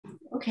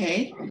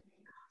Okay.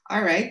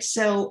 All right.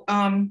 So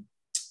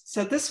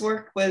this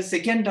work was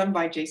again done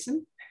by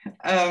Jason.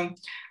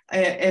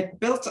 It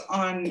built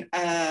on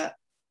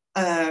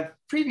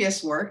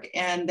previous work,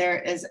 and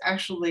there is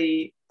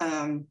actually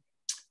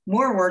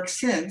more work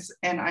since,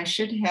 and I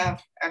should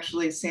have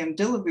actually Sam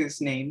Dillavu's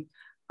name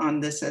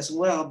on this as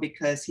well,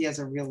 because he has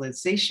a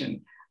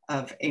realization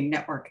of a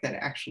network that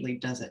actually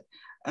does it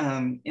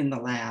in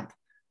the lab,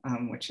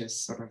 which is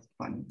sort of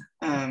fun.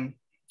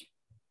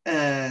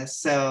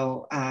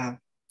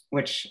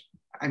 Which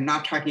I'm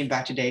not talking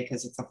about today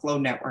because it's a flow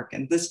network,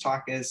 and this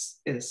talk is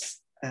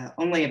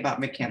only about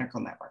mechanical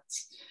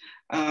networks.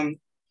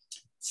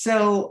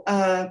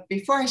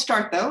 Before I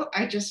start though,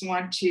 I just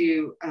want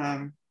to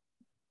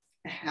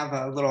have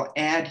a little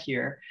ad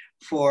here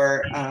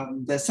for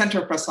the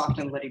Center for Soft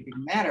and Living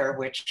Matter,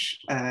 which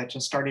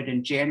just started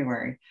in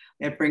January.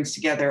 It brings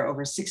together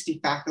over 60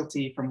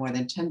 faculty from more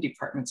than 10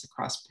 departments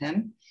across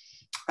Penn.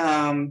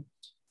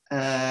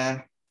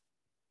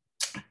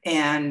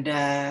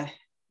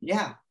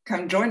 Yeah,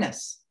 come join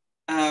us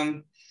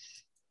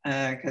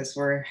because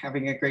we're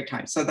having a great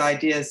time. So the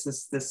idea is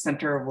this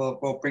center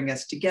will bring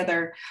us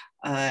together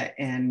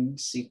and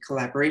see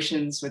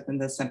collaborations within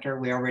the center.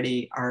 We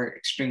already are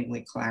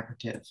extremely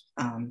collaborative.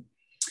 And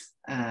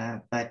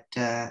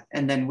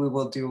then we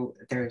will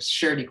there's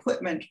shared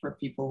equipment for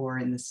people who are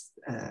in this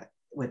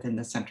within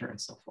the center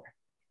and so forth.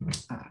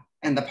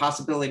 And the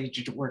possibility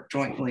to work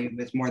jointly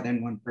with more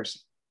than one person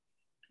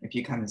if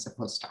you come as a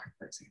postdoc,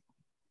 for example.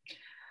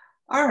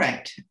 All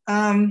right.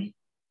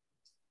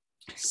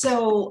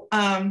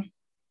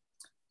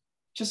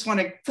 Just want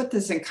to put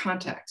this in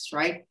context,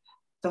 right?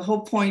 The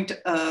whole point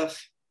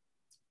of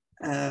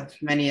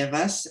many of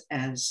us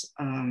as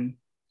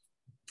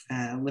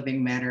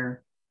living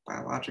matter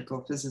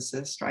biological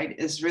physicists, right,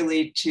 is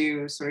really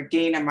to sort of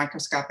gain a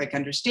microscopic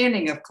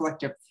understanding of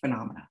collective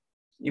phenomena,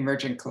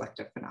 emergent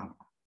collective phenomena.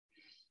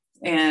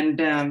 And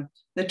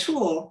the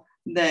tool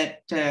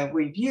that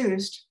we've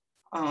used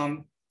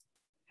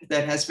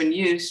that has been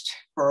used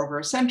for over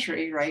a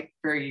century, right,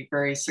 very,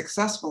 very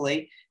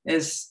successfully,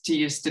 is to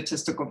use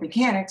statistical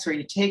mechanics, where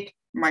you take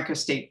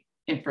microstate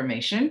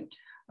information,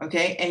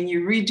 okay, and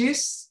you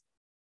reduce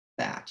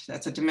that.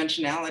 That's a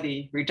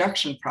dimensionality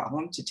reduction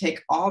problem, to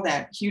take all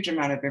that huge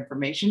amount of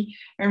information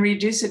and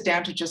reduce it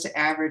down to just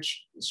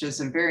averages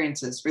and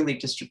variances, really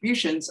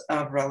distributions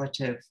of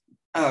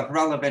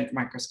relevant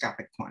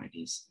microscopic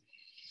quantities.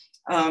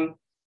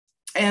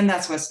 And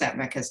that's what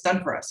StatMech has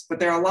done for us.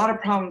 But there are a lot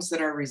of problems that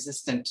are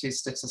resistant to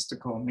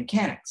statistical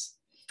mechanics.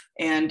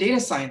 And data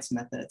science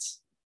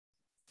methods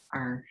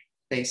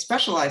they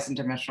specialize in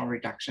dimensional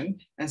reduction.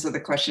 And so the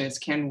question is,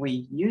 can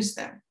we use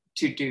them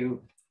to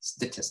do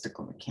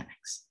statistical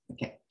mechanics,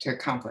 okay, to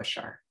accomplish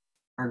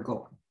our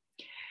goal?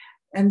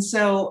 And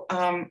so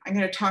I'm going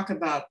to talk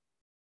about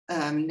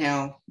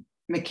now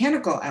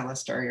mechanical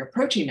allostery, or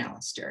protein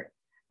allostery,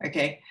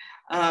 okay?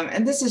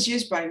 And this is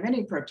used by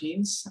many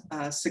proteins,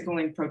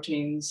 signaling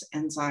proteins,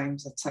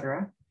 enzymes, et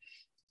cetera.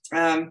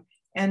 And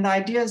the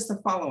idea is the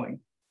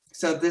following.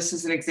 So this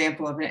is an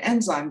example of an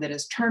enzyme that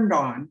is turned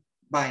on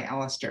by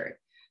allostery.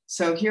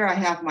 So here I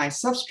have my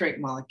substrate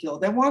molecule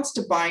that wants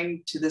to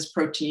bind to this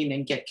protein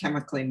and get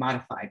chemically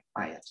modified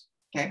by it,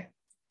 okay?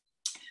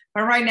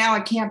 But right now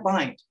it can't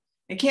bind.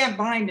 It can't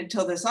bind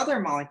until this other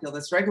molecule,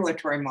 this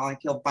regulatory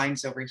molecule,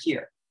 binds over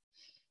here.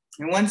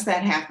 And once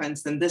that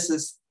happens, then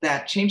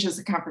that changes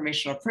the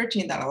conformational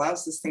protein that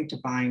allows this thing to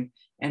bind,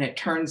 and it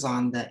turns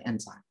on the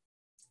enzyme,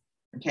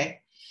 okay?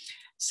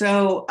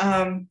 So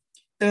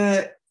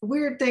the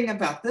weird thing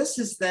about this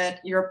is that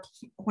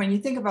when you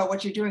think about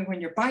what you're doing when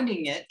you're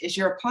binding it, is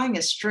you're applying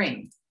a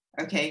strain,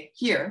 okay,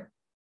 here,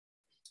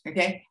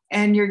 okay?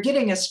 And you're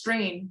getting a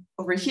strain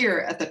over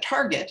here at the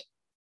target,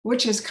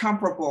 which is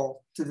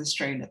comparable to the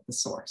strain at the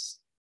source,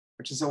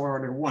 which is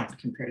order 1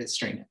 compared to the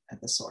strain at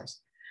the source.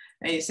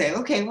 And you say,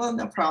 okay, well,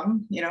 no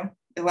problem. You know,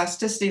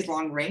 elasticity is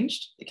long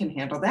ranged. It can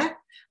handle that.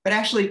 But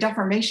actually,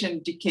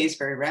 deformation decays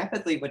very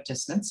rapidly with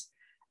distance.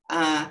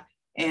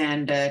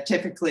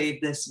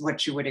 Typically,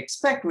 what you would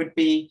expect would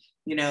be,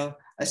 you know,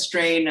 a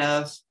strain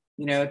of,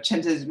 you know,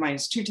 10 to the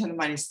minus 2, 10 to the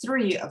minus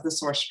 3 of the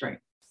source strain,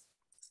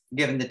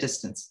 given the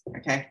distance,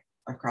 okay,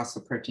 across the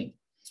protein.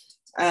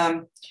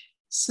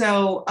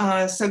 So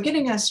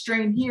getting a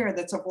strain here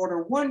that's of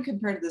order 1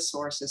 compared to the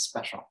source is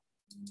special.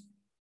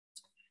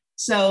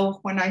 So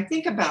when I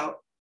think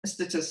about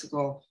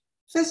statistical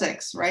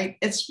physics, right,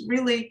 it's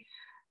really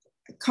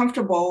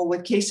comfortable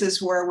with cases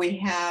where we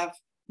have,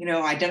 you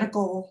know,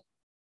 identical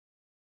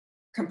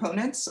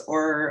components,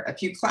 or a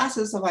few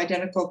classes of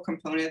identical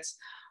components,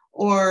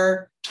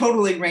 or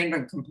totally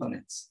random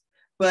components.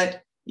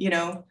 But, you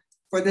know,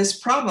 for this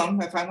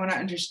problem, if I want to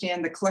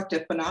understand the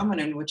collective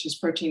phenomenon, which is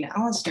protein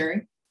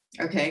allostery,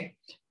 okay,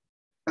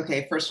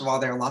 first of all,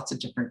 there are lots of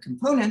different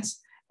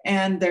components,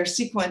 and their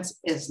sequence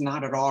is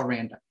not at all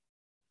random.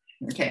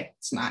 Okay,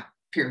 it's not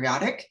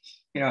periodic,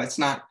 you know, it's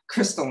not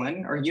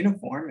crystalline or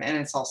uniform, and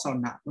it's also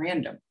not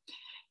random.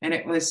 And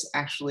it was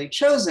actually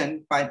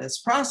chosen by this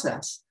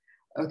process,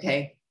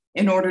 okay,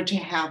 in order to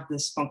have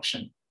this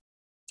function.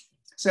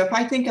 So if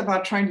I think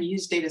about trying to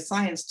use data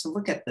science to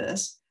look at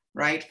this,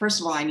 right? First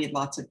of all, I need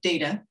lots of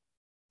data.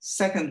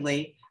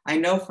 Secondly, I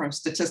know from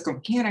statistical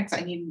mechanics,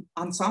 I need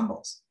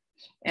ensembles.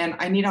 And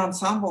I need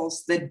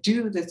ensembles that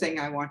do the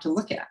thing I want to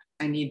look at.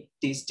 I need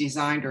these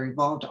designed or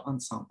evolved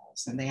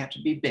ensembles, and they have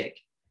to be big.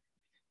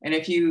 And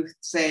if you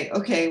say,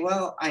 okay,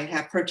 well, I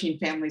have protein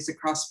families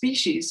across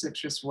species,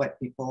 which is what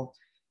people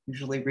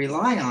usually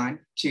rely on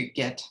to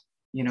get,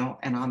 you know,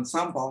 an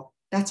ensemble,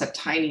 that's a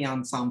tiny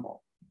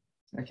ensemble,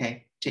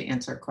 okay, to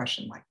answer a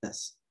question like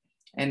this.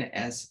 And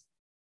as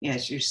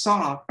you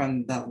saw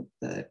from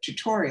the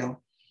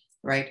tutorial,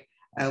 right,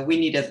 we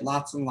needed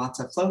lots and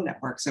lots of flow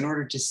networks in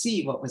order to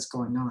see what was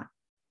going on.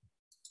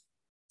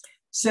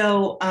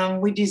 So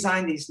we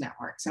designed these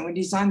networks, and we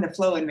designed the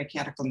flow and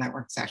mechanical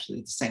networks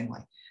actually the same way.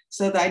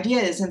 So the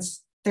idea is,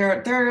 since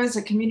there is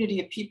a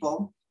community of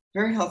people,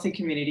 very healthy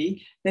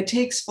community, that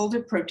takes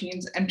folded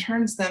proteins and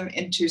turns them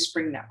into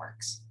spring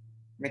networks,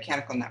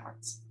 mechanical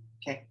networks,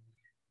 okay?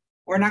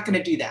 We're not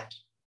gonna do that,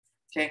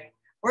 okay?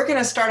 We're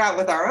gonna start out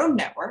with our own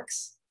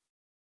networks,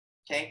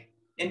 okay,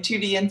 in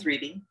 2D and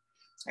 3D,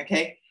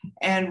 okay?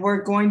 And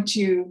we're going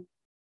to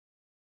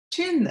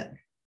tune them.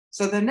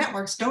 So the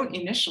networks don't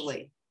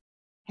initially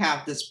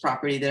have this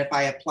property that if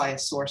I apply a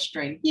source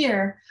strain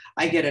here,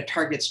 I get a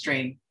target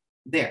strain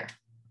there,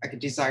 like a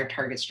desired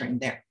target strain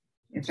there,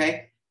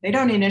 okay? They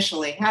don't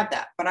initially have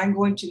that, but I'm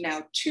going to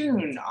now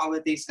tune all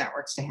of these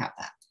networks to have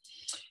that.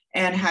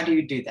 And how do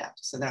you do that?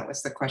 So that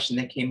was the question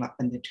that came up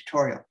in the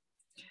tutorial.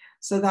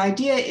 So the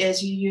idea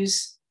is you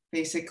use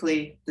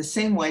basically the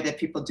same way that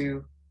people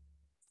do,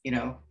 you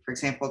know, for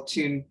example,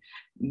 tune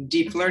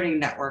deep learning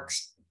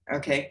networks,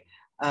 okay,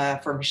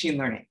 for machine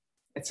learning.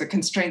 It's a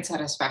constraint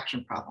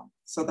satisfaction problem.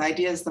 So the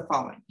idea is the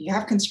following. You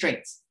have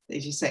constraints.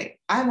 As you say,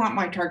 I want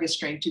my target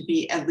strain to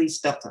be at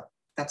least delta.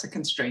 That's a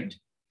constraint.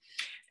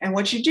 And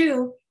what you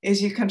do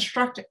is you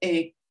construct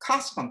a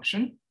cost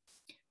function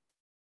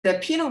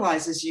that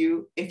penalizes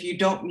you if you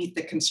don't meet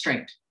the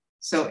constraint.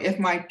 So if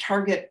my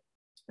target,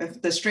 if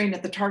the strain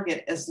at the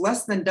target is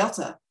less than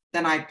delta,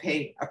 then I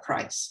pay a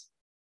price,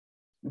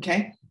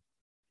 okay?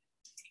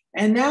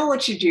 And now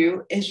what you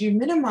do is you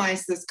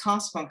minimize this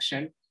cost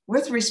function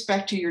with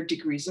respect to your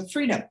degrees of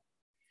freedom.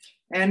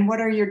 And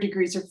what are your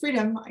degrees of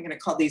freedom? I'm going to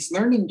call these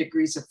learning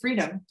degrees of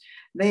freedom.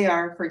 They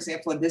are, for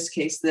example, in this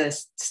case, the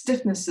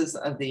stiffnesses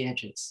of the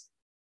edges.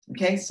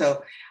 Okay,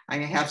 so I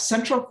have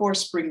central 4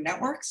 spring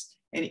networks,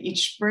 and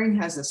each spring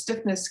has a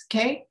stiffness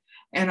K,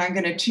 and I'm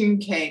going to tune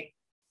K,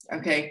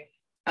 okay,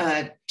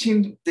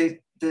 tune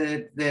the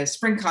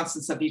spring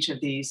constants of each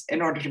of these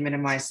in order to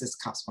minimize this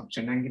cost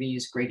function. I'm going to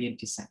use gradient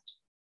descent.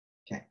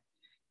 Okay,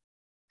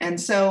 and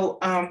so,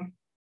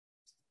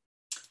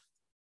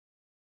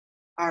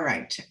 all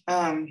right.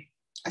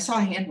 I saw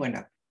a hand went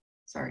up.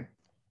 Sorry.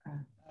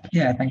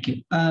 Yeah, thank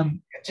you.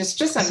 Just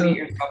unmute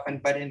yourself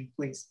and butt in,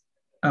 please.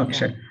 Oh, yeah.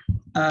 Sure.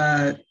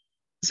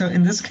 So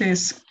in this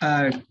case,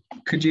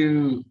 could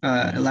you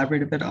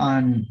elaborate a bit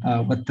on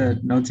what the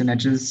nodes and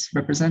edges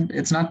represent?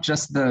 It's not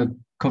just the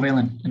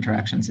covalent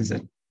interactions, is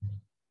it?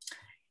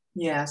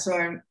 Yeah.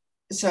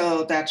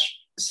 So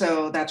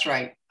that's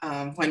right.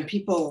 When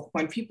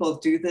people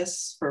do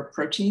this for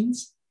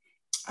proteins,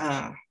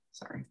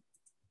 sorry.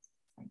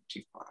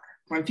 Too far.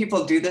 When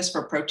people do this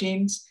for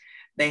proteins,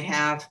 they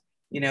have,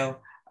 you know,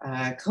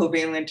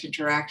 covalent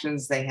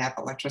interactions, they have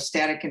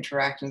electrostatic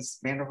interactions,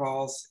 van der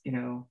Waals, you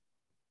know,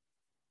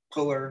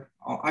 polar,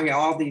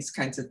 all these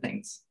kinds of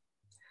things.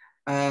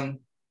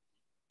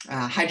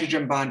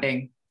 Hydrogen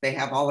bonding, they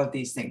have all of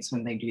these things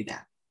when they do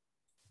that.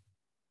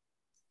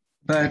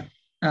 But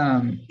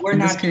we're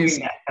not doing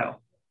that though.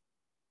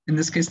 In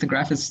this case, the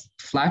graph is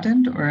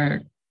flattened,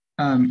 or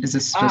is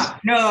this just?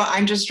 No,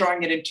 I'm just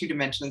drawing it in 2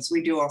 dimensions.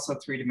 We do also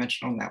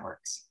 3-dimensional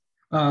networks.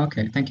 Oh,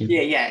 okay, thank you.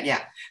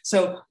 Yeah.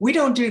 So we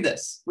don't do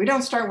this. We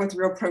don't start with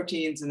real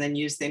proteins and then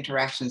use the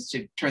interactions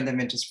to turn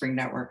them into spring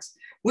networks.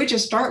 We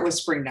just start with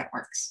spring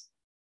networks.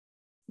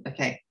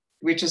 Okay,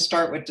 we just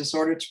start with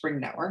disordered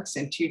spring networks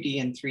in 2D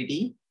and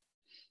 3D.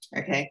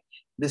 Okay,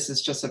 this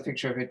is just a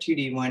picture of a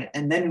 2D one,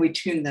 and then we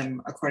tune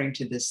them according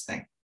to this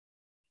thing.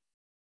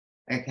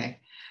 Okay.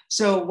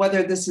 So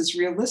whether this is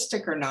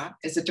realistic or not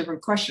is a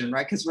different question,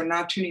 right? Because we're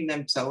not tuning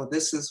them. So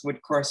this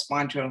would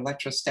correspond to an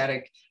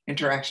electrostatic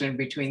interaction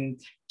between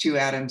 2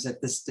 atoms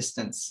at this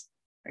distance,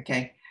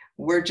 okay?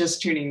 We're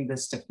just tuning the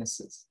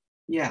stiffnesses.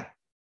 Yeah,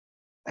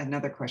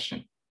 another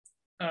question.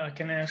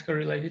 Can I ask a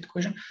related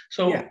question?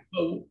 So, yeah.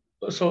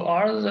 So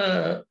are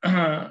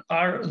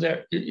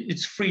there,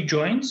 it's free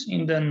joints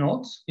in the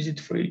nodes? Is it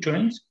free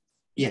joints?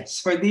 Yes,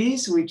 for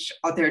these, which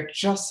they're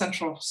just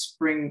central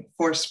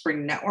 4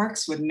 spring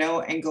networks with no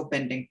angle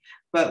bending.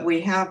 But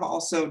we have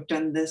also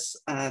done this.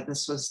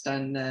 This was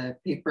done a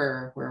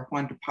paper where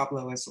Juan de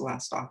Pablo is the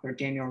last author,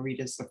 Daniel Reed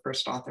is the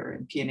first author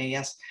in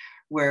PNAS,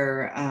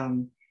 where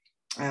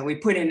we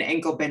put in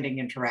angle bending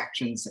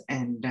interactions.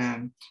 And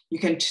you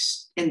can,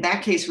 in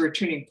that case, we're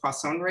tuning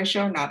Poisson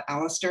ratio, not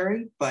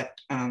allostery, but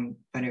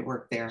it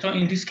worked there. So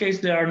in this case,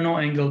 there are no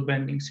angle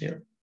bendings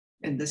here.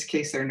 In this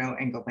case, there are no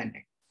angle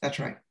bending. That's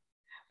right.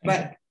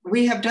 But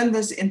we have done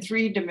this in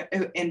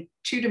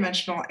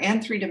two-dimensional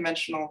and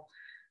three-dimensional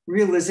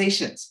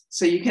realizations.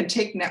 So you can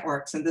take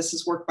networks, and this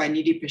is work by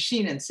Nidhi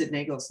Pashin and Sid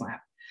Nagel's lab.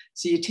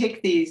 So you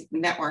take these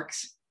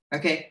networks,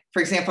 okay,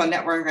 for example, a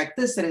network like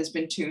this that has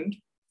been tuned,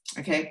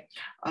 okay,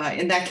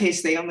 in that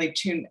case, they only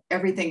tune,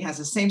 everything has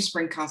the same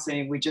spring constant,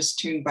 and we just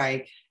tune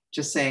by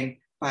just saying,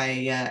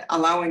 by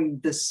allowing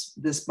this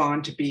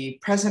bond to be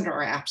present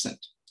or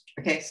absent,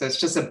 okay? So it's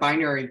just a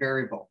binary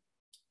variable.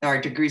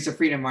 Our degrees of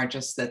freedom are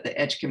just that the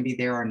edge can be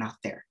there or not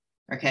there,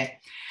 okay?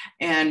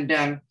 And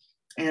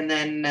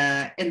then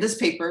in this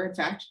paper, in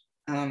fact,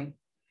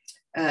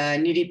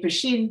 Nidhi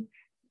Pashin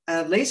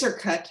laser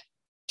cut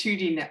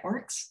 2D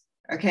networks,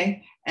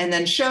 okay? And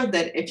then showed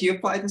that if you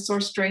apply the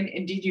source strain,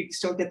 indeed you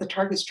still get the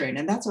target strain.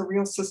 And that's a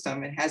real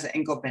system. It has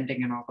angle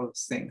bending and all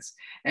those things.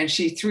 And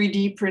she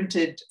 3D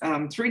printed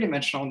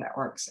three-dimensional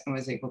networks and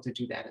was able to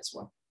do that as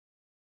well.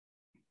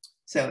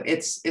 So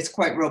it's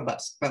quite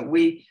robust, but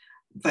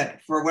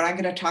for what I'm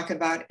going to talk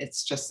about,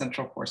 it's just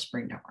central core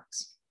spring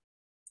networks.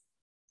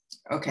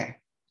 Okay.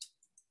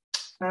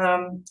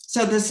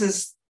 So this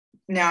is,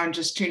 now I'm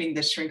just tuning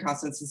the string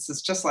constants. This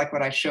is just like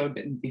what I showed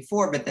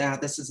before, but now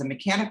this is a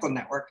mechanical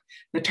network.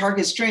 The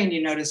target strain,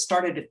 you notice,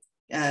 started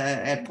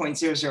at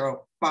 0.005,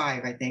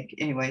 I think.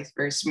 Anyways,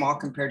 very small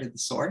compared to the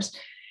source.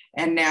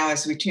 And now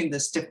as we tune the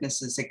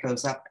stiffnesses, it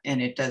goes up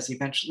and it does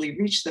eventually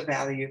reach the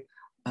value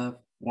of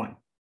 1.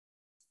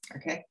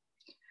 Okay.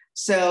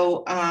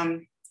 So,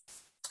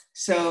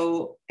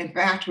 so in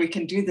fact, we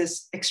can do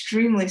this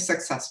extremely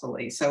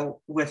successfully.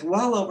 So with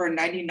well over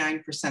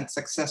 99%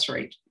 success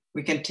rate,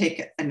 we can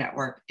take a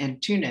network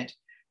and tune it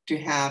to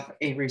have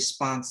a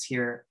response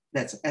here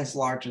that's as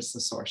large as the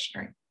source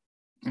string,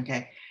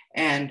 okay?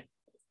 And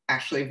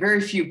actually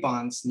very few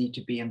bonds need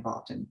to be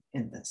involved in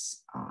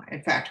this.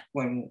 In fact,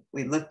 when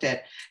we looked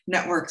at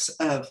networks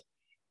of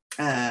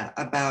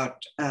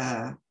about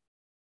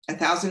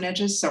 1,000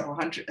 edges, several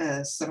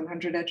hundred,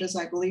 700 edges,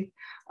 I believe,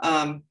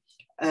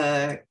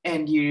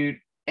 and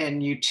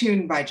you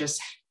tune by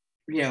just,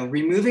 you know,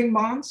 removing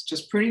bonds,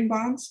 just pruning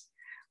bonds,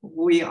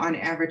 we on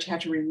average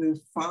had to remove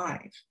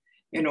 5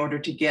 in order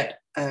to get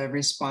a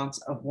response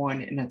of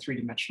 1 in a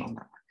three-dimensional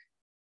network,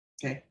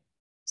 okay?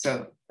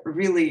 So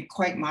really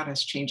quite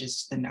modest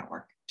changes to the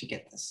network to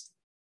get this.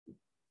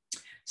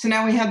 So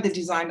now we have the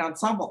designed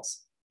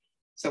ensembles.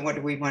 So what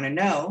do we want to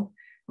know,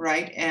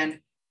 right? And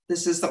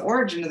this is the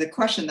origin of the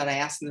question that I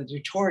asked in the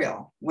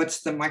tutorial.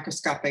 What's the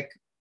microscopic,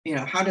 you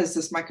know, how does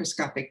this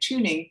microscopic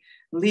tuning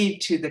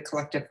lead to the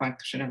collective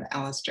function of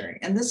allostery?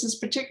 And this is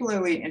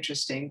particularly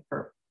interesting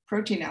for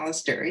protein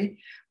allostery,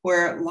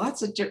 where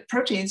lots of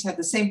proteins have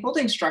the same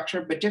folding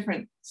structure, but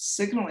different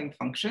signaling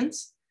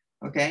functions,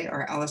 okay,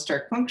 or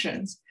allosteric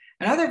functions.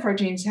 And other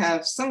proteins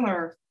have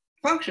similar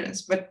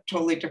functions, but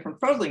totally different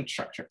folding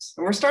structures.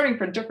 So we're starting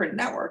from different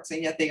networks,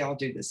 and yet they all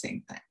do the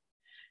same thing,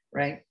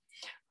 right?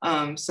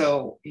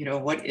 So, you know,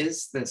 what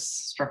is this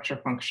structure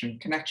function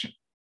connection?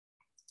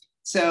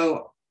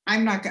 So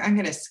I'm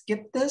going to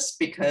skip this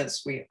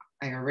because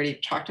I already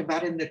talked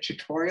about it in the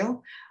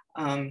tutorial.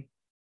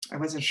 I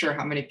wasn't sure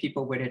how many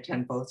people would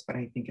attend both, but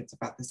I think it's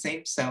about the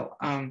same. So,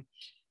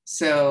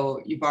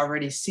 so you've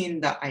already seen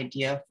the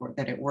idea for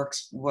that it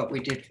works, what we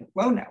did for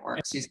flow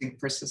networks using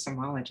persistent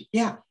homology.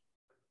 Yeah.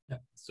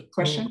 So,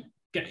 question?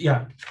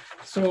 Yeah.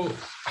 So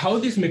how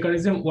this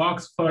mechanism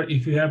works for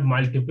if you have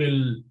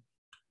multiple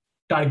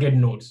target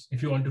nodes,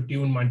 if you want to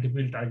tune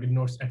multiple target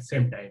nodes at the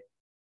same time?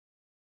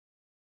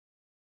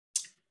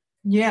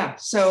 Yeah,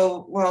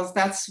 so, well,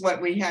 that's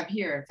what we have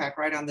here. In fact,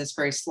 right on this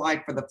very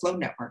slide for the flow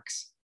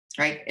networks,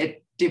 right?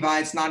 It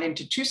divides not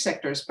into 2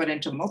 sectors, but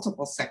into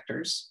multiple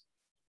sectors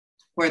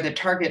where the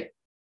target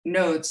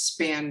nodes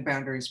span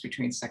boundaries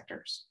between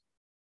sectors.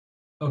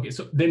 Okay,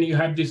 so then you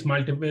have this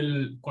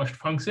multiple cost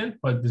function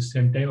for the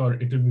same time, or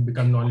it will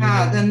become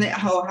nonlinear? Then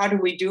how do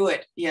we do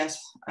it? Yes,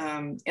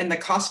 in the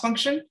cost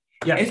function,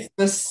 yeah, it's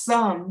the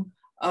sum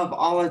of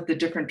all of the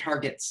different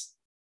targets.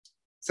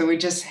 So we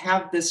just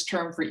have this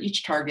term for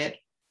each target.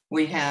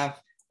 We have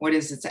what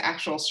is its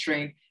actual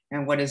strain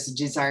and what is the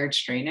desired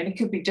strain. And it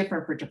could be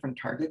different for different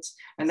targets.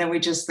 And then we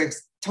just, the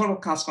total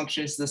cost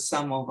function is the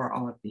sum over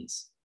all of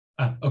these.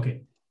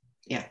 Okay.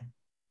 Yeah,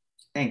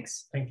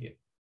 thanks. Thank you.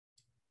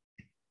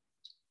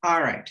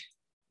 All right.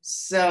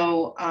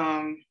 So,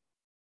 all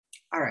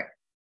right.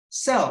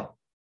 So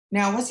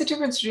now what's the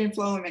difference between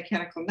flow and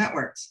mechanical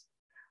networks?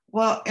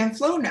 Well, in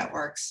flow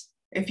networks,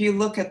 if you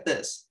look at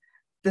this,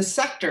 the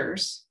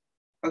sectors,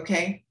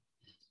 okay,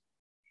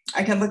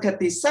 I can look at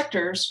these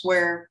sectors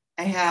where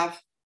I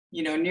have,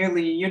 you know,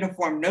 nearly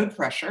uniform node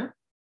pressure,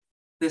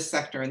 this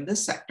sector and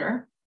this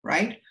sector,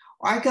 right?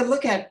 Or I could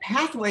look at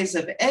pathways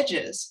of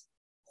edges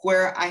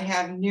where I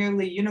have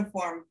nearly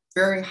uniform,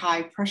 very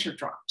high pressure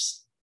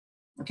drops.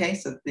 Okay,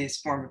 so these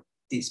form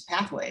these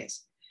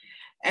pathways.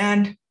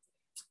 And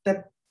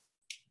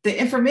the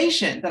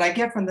information that I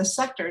get from the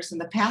sectors and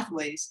the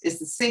pathways is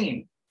the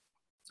same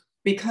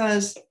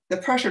because the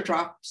pressure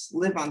drops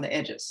live on the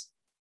edges.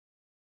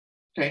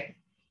 Okay,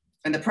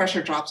 and the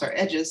pressure drops are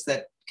edges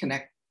that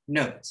connect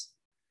nodes.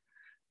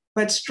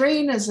 But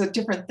strain is a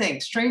different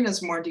thing. Strain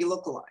is more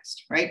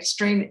delocalized, right?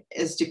 Strain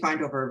is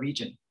defined over a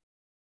region.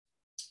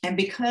 And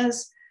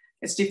because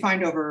it's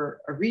defined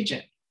over a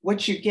region,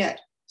 what you get,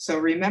 so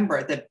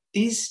remember that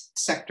these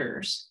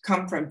sectors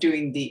come from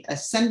doing the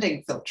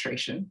ascending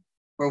filtration,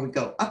 where we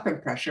go up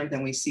in pressure,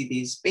 then we see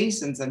these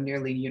basins of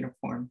nearly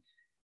uniform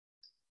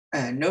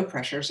node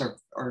pressures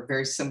or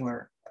very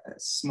similar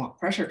small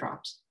pressure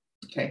drops,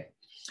 okay?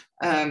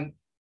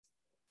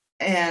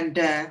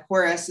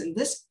 Whereas in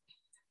this,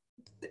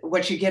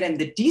 what you get in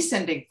the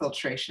descending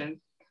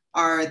filtration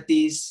are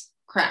these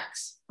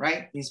cracks,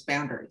 right? These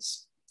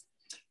boundaries.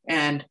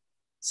 And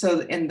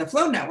so in the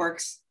flow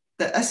networks,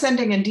 the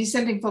ascending and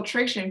descending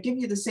filtration give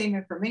you the same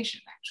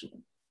information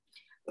actually.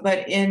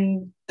 But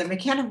in the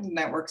mechanical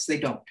networks, they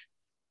don't,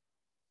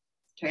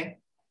 okay?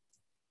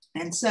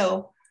 And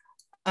so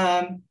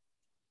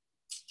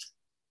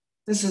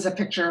this is a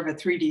picture of a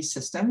 3D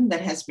system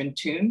that has been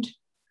tuned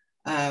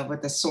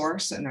with a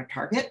source and a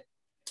target,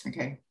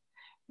 okay?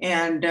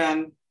 And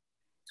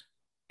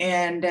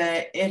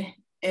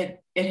it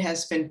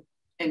has been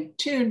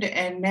tuned,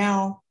 and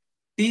now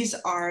these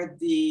are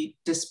the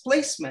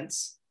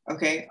displacements,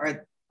 okay,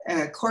 are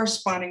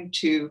corresponding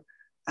to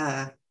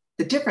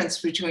the difference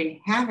between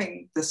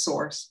having the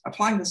source,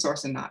 applying the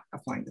source, and not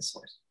applying the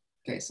source.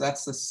 Okay, so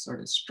that's this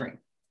sort of string.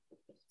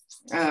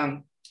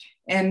 And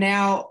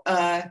now,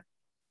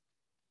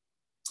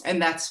 and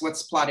that's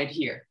what's plotted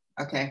here,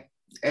 okay?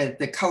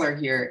 The color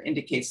here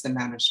indicates the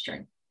amount of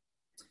strain.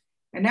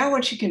 And now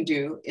what you can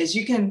do is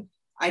you can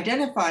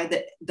identify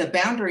the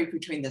boundary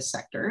between the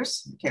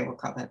sectors, okay, we'll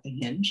call that the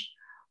hinge,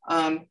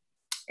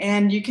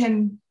 and you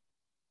can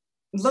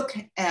look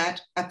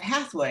at a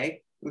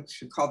pathway, which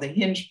we call the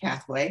hinge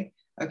pathway,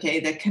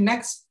 okay, that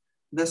connects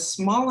the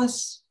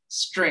smallest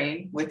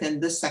strain within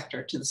this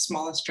sector to the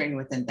smallest strain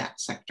within that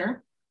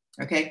sector,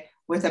 okay,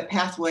 with a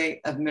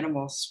pathway of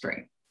minimal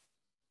strain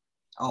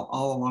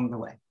all along the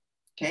way,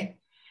 okay?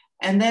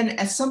 And then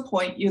at some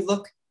point you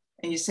look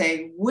and you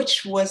say,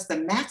 which was the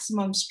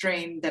maximum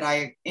strain that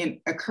I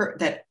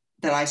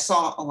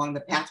saw along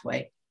the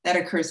pathway that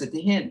occurs at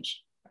the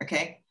hinge,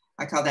 okay?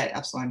 I call that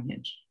epsilon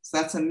hinge. So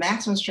that's the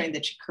maximum strain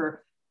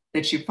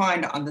that you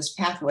find on this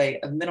pathway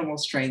of minimal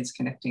strains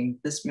connecting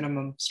this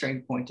minimum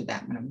strain point to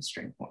that minimum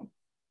strain point.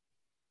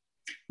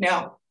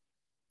 Now,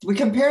 we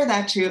compare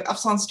that to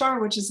epsilon star,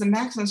 which is the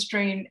maximum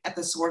strain at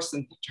the source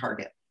and the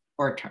target,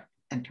 or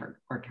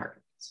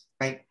targets,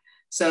 right?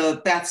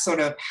 So that's sort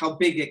of how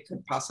big it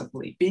could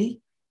possibly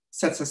be,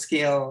 sets a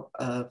scale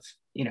of,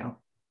 you know,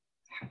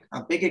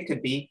 how big it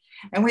could be.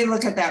 And we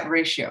look at that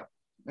ratio,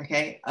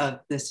 okay, of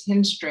this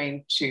hinge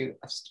strain to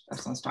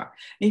epsilon star.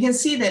 And you can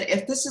see that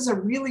if this is a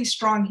really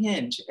strong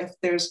hinge, if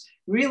there's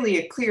really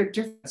a clear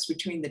difference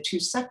between the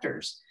two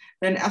sectors,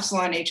 then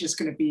epsilon h is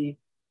going to be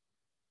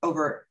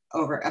over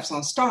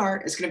epsilon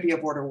star is going to be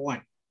of order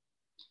 1.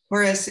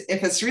 Whereas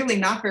if it's really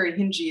not very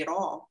hingy at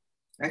all,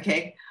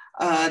 okay,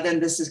 then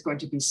this is going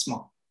to be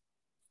small.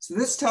 So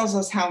this tells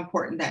us how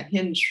important that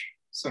hinge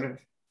sort of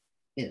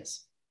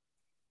is.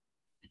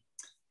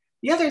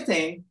 The other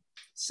thing,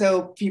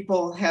 so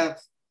people have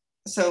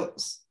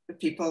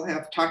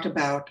talked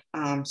about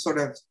sort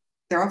of,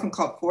 they're often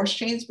called force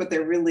chains, but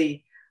they're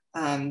really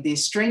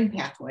these strain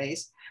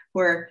pathways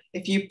where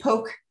if you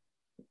poke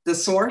the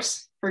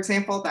source, for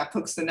example, that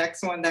pokes the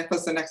next one, that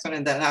pokes the next one,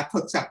 and then that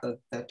pokes out the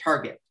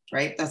target,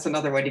 right? That's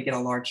another way to get a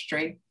large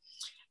strain.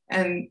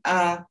 And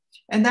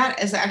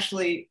that is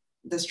actually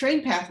the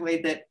strain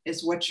pathway that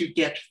is what you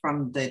get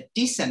from the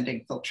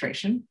descending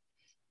filtration,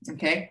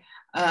 okay?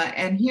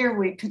 And here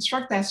we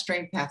construct that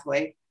strain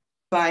pathway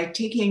by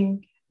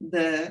taking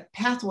the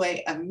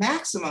pathway of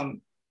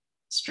maximum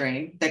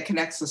strain that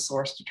connects the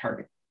source to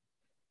target,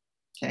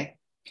 okay?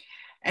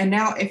 And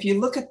now if you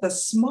look at the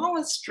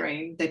smallest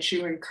strain that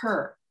you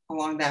incur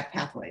along that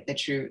pathway,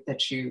 that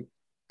you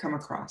come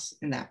across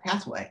in that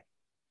pathway,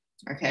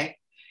 okay?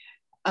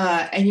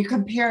 And you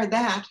compare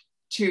that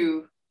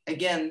to,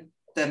 again,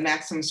 the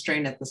maximum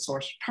strain at the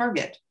source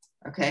target,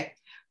 okay?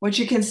 What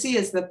you can see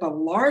is that the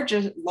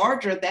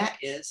larger that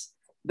is,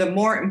 the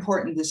more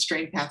important the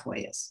strain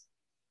pathway is.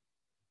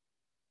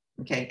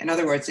 Okay, in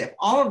other words, if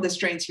all of the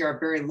strains here are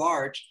very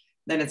large,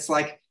 then it's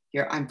like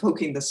here, I'm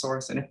poking the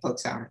source and it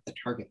pokes out at the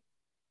target.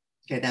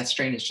 Okay, that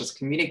strain is just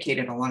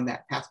communicated along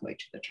that pathway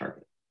to the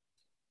target.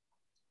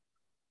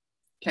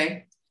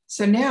 Okay,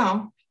 so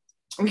now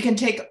we can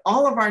take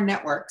all of our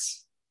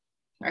networks,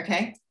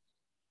 okay,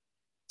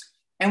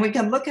 and we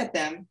can look at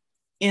them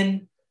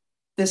in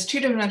this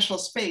two-dimensional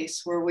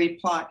space where we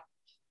plot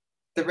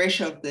the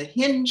ratio of the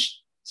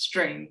hinge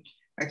strain,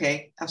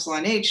 okay,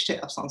 epsilon h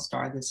to epsilon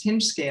star, this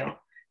hinge scale,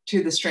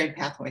 to the strain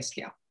pathway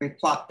scale. We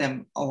plot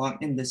them along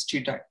in this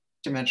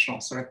two-dimensional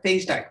sort of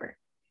phase diagram,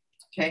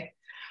 okay?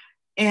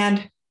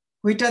 And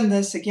we've done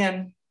this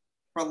again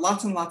for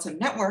lots and lots of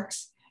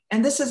networks,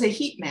 and this is a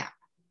heat map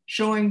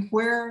showing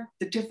where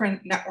the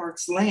different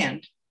networks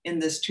land in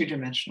this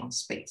two-dimensional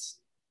space.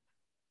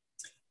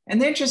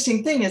 And the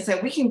interesting thing is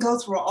that we can go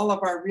through all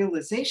of our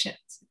realizations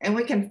and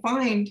we can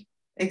find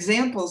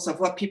examples of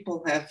what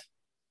people have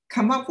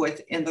come up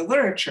with in the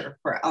literature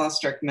for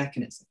allosteric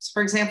mechanisms.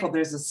 For example,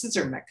 there's a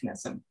scissor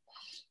mechanism,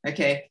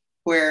 okay,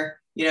 where,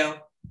 you know,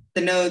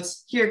 the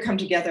nodes here come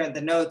together and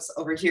the nodes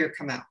over here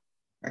come out,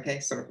 okay,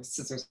 sort of a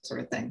scissor sort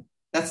of thing.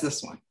 That's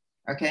this one,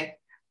 okay.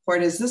 Where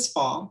does this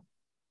fall?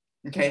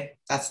 Okay,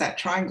 that's that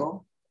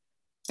triangle,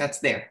 that's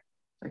there,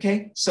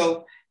 okay.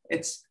 So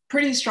it's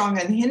pretty strong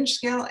on the hinge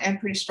scale and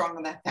pretty strong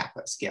on that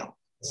pathway scale,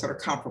 sort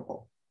of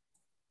comparable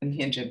in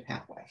hinge and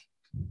pathway,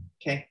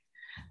 okay.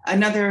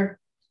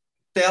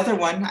 The other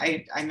one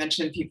I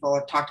mentioned, people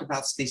have talked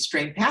about these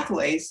strain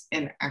pathways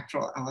in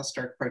actual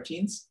allosteric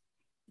proteins,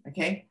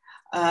 okay.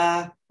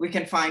 We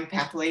can find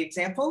pathway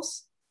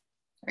examples,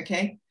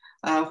 okay.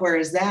 Where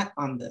is that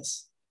on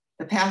this?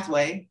 The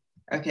pathway,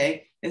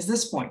 okay, is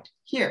this point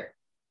here.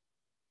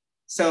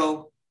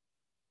 So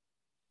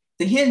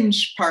the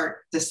hinge part,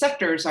 the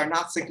sectors are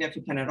not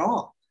significant at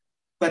all,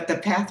 but the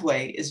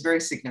pathway is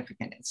very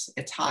significant.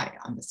 It's high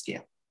on the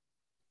scale,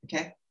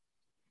 okay.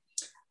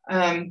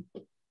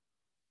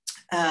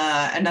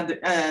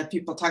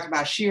 People talk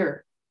about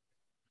shear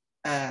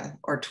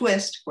or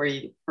twist, where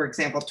you, for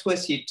example,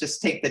 twist, you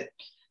just take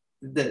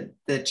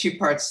the two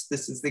parts.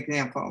 This is the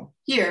example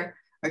here.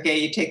 Okay,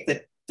 you take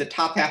the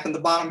top half and the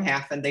bottom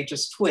half, and they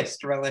just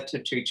twist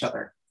relative to each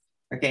other.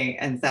 Okay,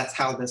 and that's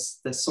how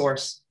the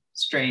source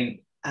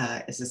strain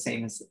is the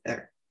same as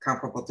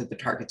comparable to the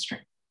target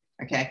strain.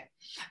 Okay,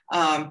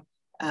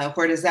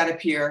 where does that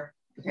appear?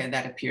 Okay,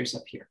 that appears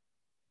up here.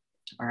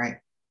 All right,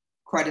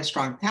 quite a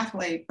strong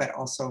pathway, but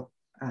also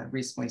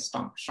reasonably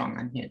strong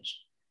on hinge,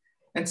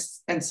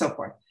 and so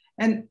forth.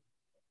 And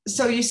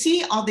so you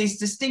see all these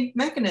distinct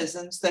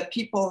mechanisms that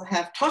people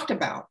have talked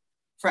about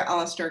for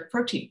allosteric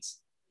proteins,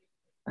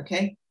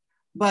 okay?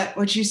 But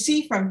what you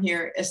see from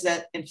here is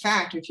that, in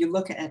fact, if you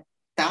look at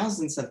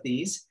thousands of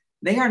these,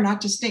 they are not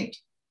distinct.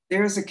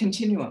 There is a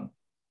continuum,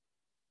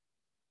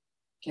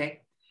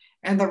 okay?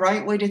 And the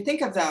right way to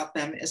think about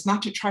them is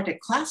not to try to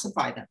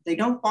classify them. They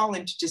don't fall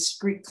into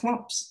discrete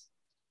clumps,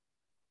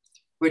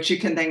 which you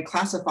can then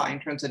classify in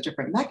terms of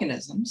different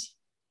mechanisms,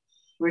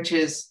 which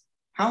is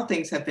how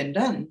things have been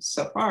done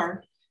so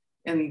far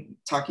in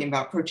talking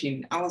about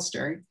protein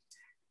allostery.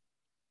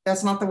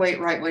 That's not the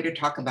right way to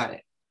talk about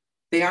it.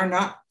 They are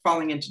not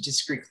falling into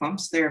discrete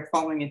clumps. They're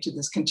falling into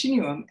this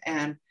continuum.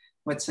 And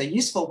what's a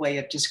useful way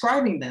of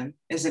describing them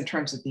is in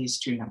terms of these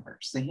two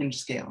numbers, the hinge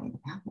scale and the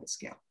pathway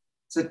scale.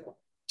 It's a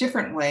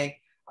different way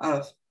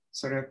of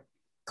sort of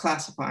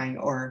classifying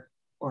or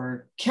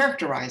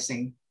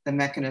characterizing the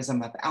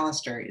mechanism of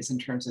allostery is in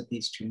terms of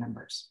these two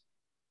numbers.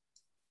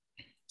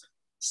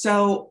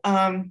 So,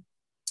 and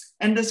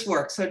this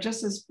works. So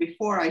just as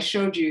before, I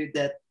showed you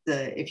that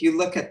if you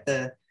look at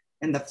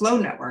in the flow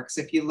networks,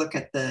 if you look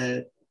at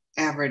the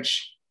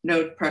average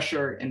node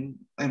pressure in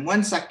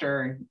one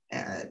sector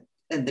and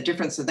the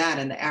difference of that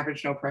and the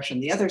average node pressure in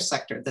the other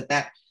sector,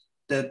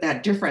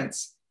 that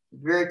difference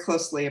very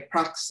closely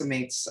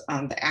approximates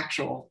the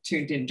actual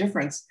tuned in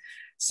difference.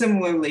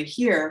 Similarly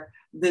here,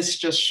 this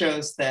just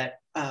shows that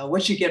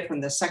what you get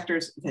from the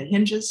sectors, the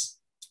hinges,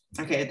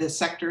 okay, the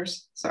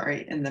sectors,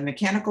 sorry, in the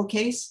mechanical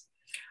case,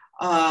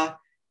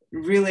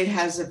 really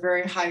has a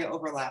very high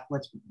overlap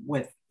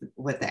with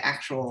the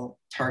actual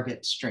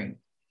target string.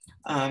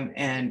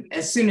 And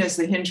as soon as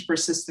the hinge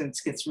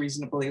persistence gets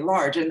reasonably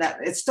large, and that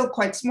it's still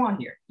quite small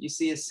here, you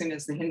see as soon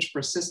as the hinge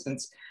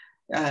persistence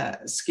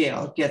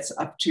scale gets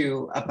up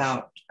to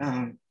about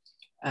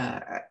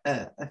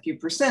a few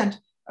percent,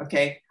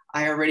 okay,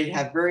 I already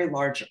have very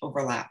large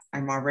overlap.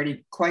 I'm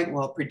already quite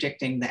well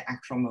predicting the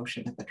actual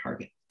motion at the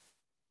target.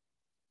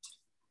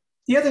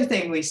 The other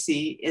thing we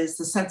see is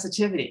the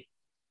sensitivity.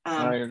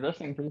 You're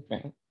listening pretty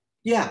faint.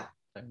 Yeah.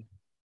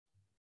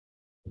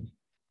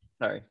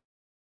 Sorry.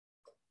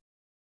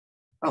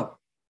 Oh,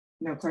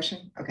 no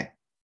question? Okay.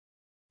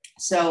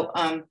 So,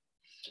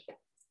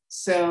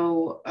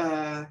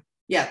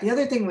 yeah, the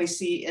other thing we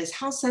see is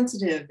how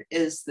sensitive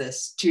is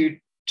this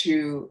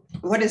to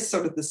what is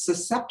sort of the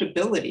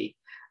susceptibility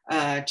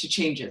to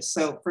changes.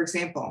 So for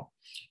example,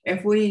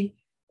 if we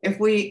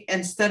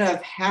instead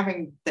of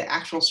having the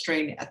actual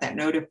strain at that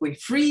node, if we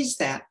freeze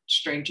that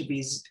strain to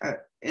be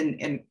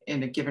in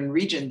a given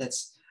region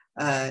that's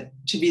to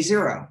be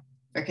 0,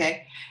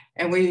 okay,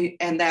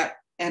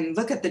 and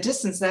look at the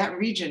distance of that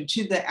region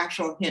to the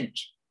actual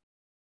hinge,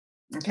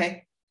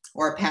 okay,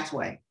 or a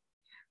pathway,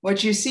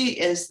 what you see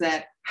is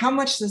that how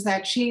much does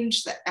that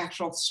change the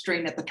actual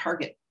strain at the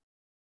target?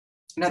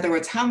 In other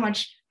words,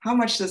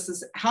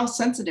 how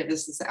sensitive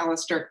is this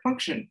allosteric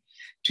function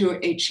to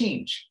a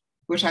change,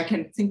 which I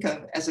can think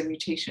of as a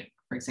mutation,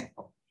 for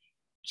example.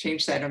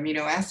 Change that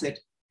amino acid,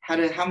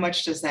 how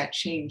much does that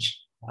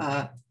change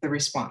the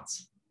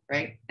response,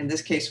 right? In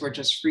this case, we're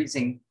just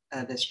freezing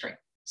this string,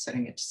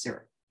 setting it to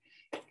 0,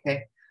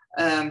 okay?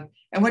 And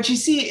what you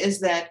see is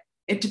that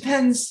it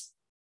depends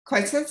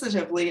quite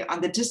sensitively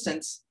on the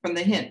distance from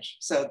the hinge.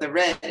 So the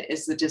red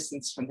is the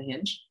distance from the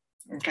hinge,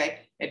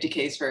 okay? It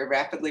decays very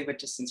rapidly with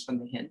distance from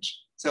the hinge.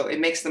 So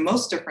it makes the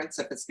most difference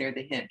if it's near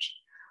the hinge.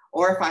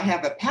 Or if I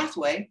have a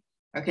pathway,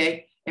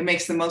 okay, it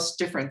makes the most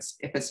difference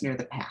if it's near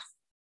the path.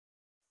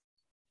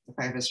 if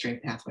I have a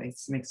straight pathway. It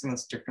makes the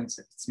most difference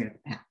if it's near the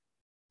path.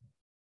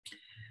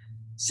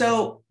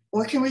 So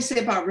what can we say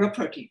about real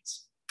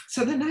proteins?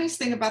 So the nice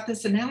thing about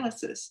this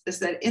analysis is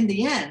that in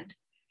the end,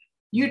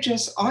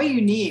 all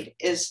you need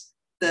is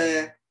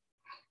the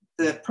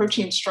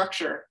protein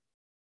structure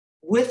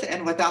with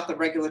and without the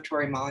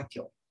regulatory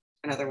molecule.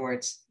 In other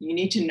words, you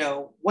need to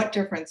know what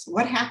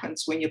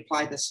happens when you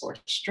apply the source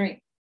strain.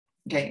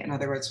 Okay, in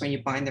other words, when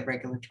you bind the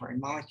regulatory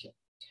molecule.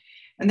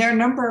 And there are a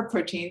number of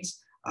proteins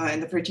in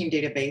the protein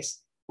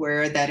database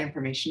where that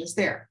information is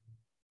there.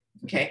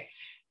 Okay,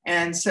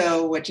 and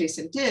so what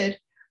Jason did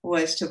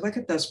was to look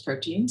at those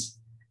proteins.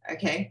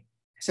 Okay,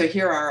 so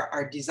here are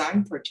our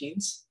design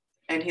proteins,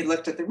 and he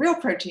looked at the real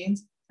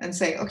proteins and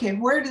say, okay,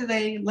 where do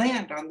they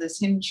land on this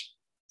hinge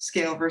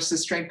scale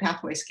versus strain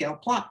pathway scale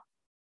plot?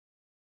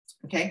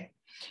 Okay,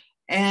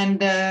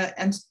 and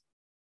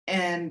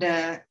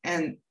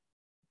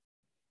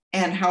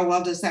how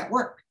well does that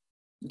work?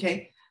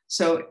 Okay,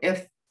 so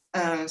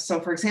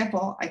for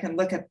example, I can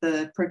look at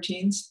the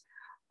proteins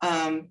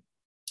and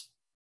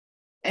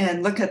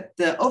look at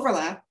the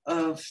overlap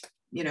of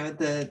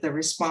the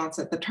response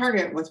at the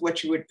target with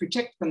what you would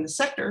predict from the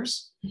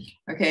sectors,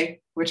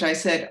 okay, which I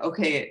said,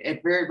 okay,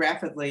 it very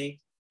rapidly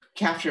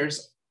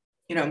captures,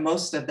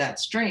 most of that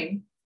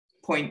strain,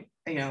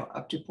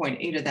 up to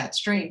 0.8 of that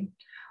strain.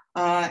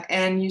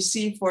 And you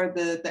see for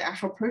the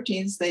actual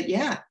proteins that,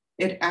 yeah,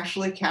 it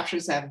actually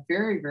captures that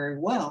very, very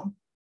well,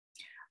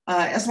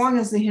 as long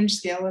as the hinge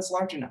scale is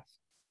large enough.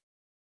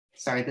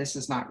 Sorry, this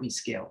is not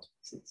rescaled.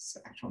 It's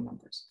actual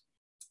numbers,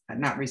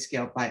 not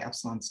rescaled by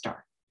epsilon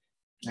star.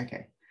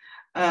 Okay,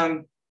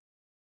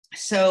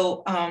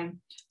 so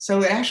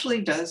it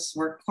actually does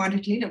work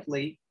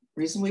quantitatively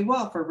reasonably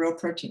well for real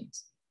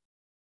proteins.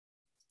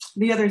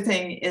 The other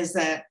thing is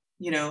that,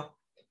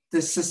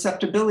 the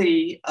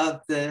susceptibility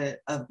of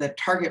the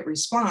target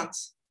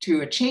response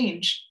to a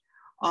change,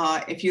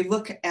 if you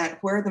look at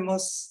where the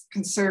most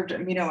conserved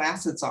amino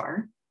acids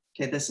are,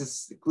 okay, this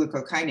is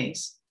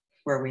glucokinase,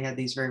 where we have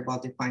these very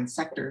well-defined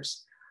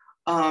sectors,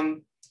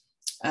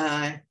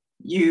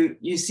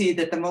 you see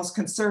that the most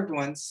conserved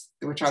ones,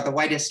 which are the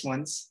whitest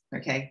ones,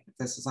 okay,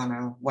 this is on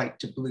a white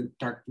to blue,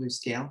 dark blue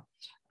scale,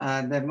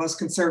 the most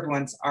conserved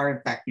ones are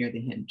in fact near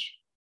the hinge.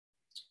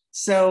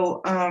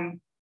 So,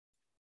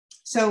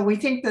 so we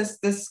think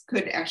this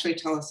could actually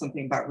tell us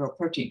something about real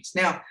proteins.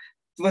 Now,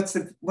 what's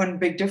the one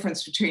big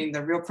difference between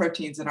the real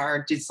proteins and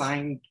our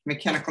designed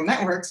mechanical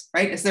networks,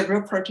 right, is that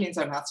real proteins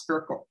are not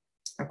spherical.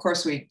 Of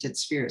course, we did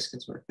spheres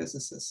because we're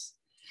physicists.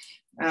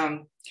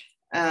 And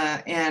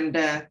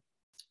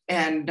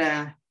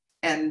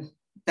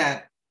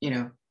that,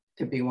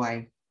 could be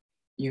why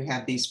you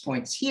have these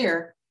points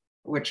here,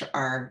 which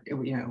are,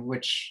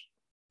 which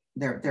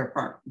they're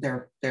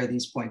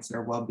these points that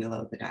are well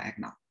below the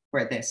diagonal.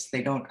 Where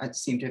they don't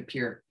seem to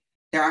appear,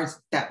 there aren't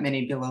that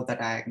many below the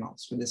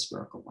diagonals for the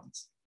spherical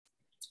ones.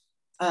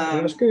 Can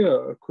I ask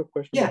a quick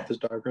question about this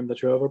diagram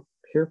that you have up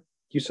here?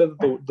 You said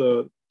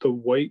that the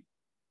white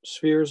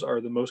spheres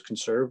are the most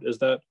conserved. Is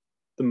that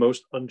the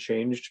most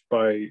unchanged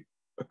by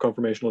a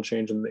conformational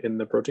change in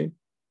the protein?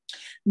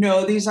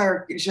 No, these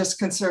are just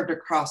conserved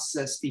across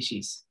the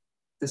species.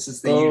 This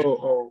is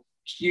the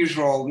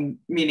usual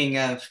meaning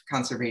of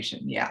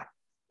conservation. Yeah.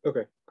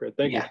 Okay, great.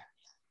 Thank you.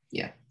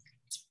 Yeah.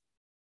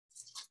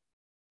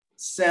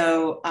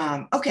 So,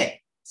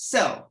 okay,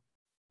 so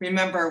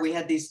remember we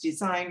had these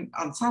design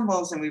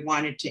ensembles and we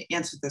wanted to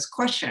answer this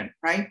question,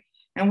 right?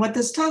 And what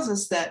this tells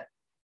us that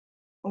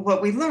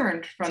what we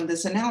learned from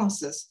this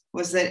analysis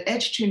was that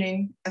edge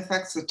tuning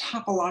affects the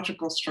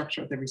topological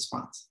structure of the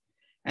response.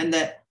 And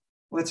that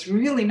what's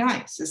really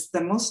nice is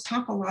the most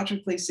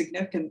topologically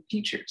significant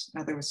features,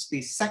 in other words,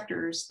 these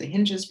sectors, the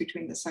hinges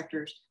between the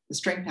sectors, the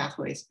strain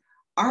pathways,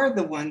 are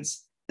the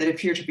ones that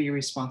appear to be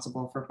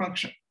responsible for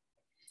function.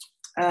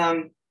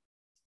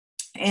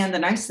 And the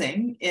nice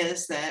thing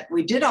is that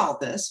we did all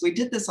this. We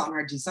did this on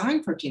our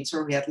design proteins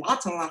where we had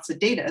lots and lots of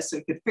data so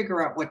we could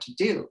figure out what to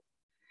do.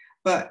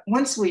 But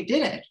once we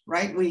did it,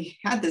 right, we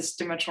had this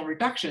dimensional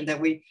reduction that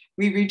we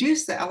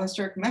reduced the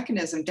allosteric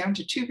mechanism down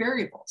to 2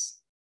 variables,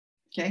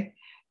 okay?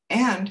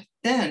 And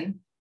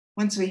then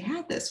once we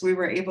had this, we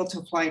were able to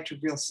apply it to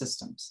real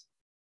systems,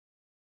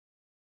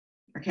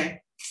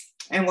 okay?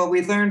 And what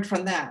we learned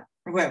from that,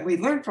 what we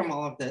learned from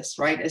all of this,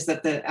 right, is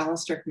that the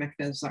allosteric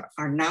mechanisms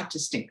are not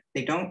distinct.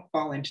 They don't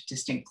fall into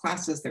distinct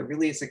classes. There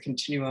really is a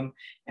continuum,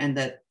 and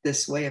that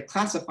this way of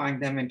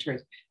classifying them in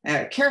terms,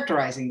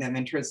 characterizing them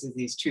in terms of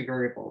these 2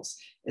 variables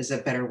is a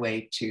better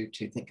way to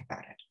think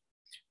about it.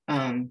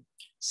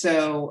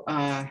 So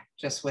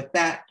just with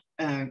that,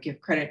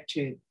 give credit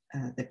to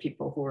the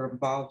people who are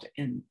involved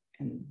in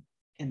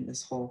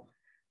this whole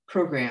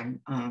program,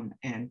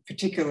 and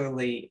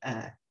particularly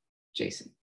Jason.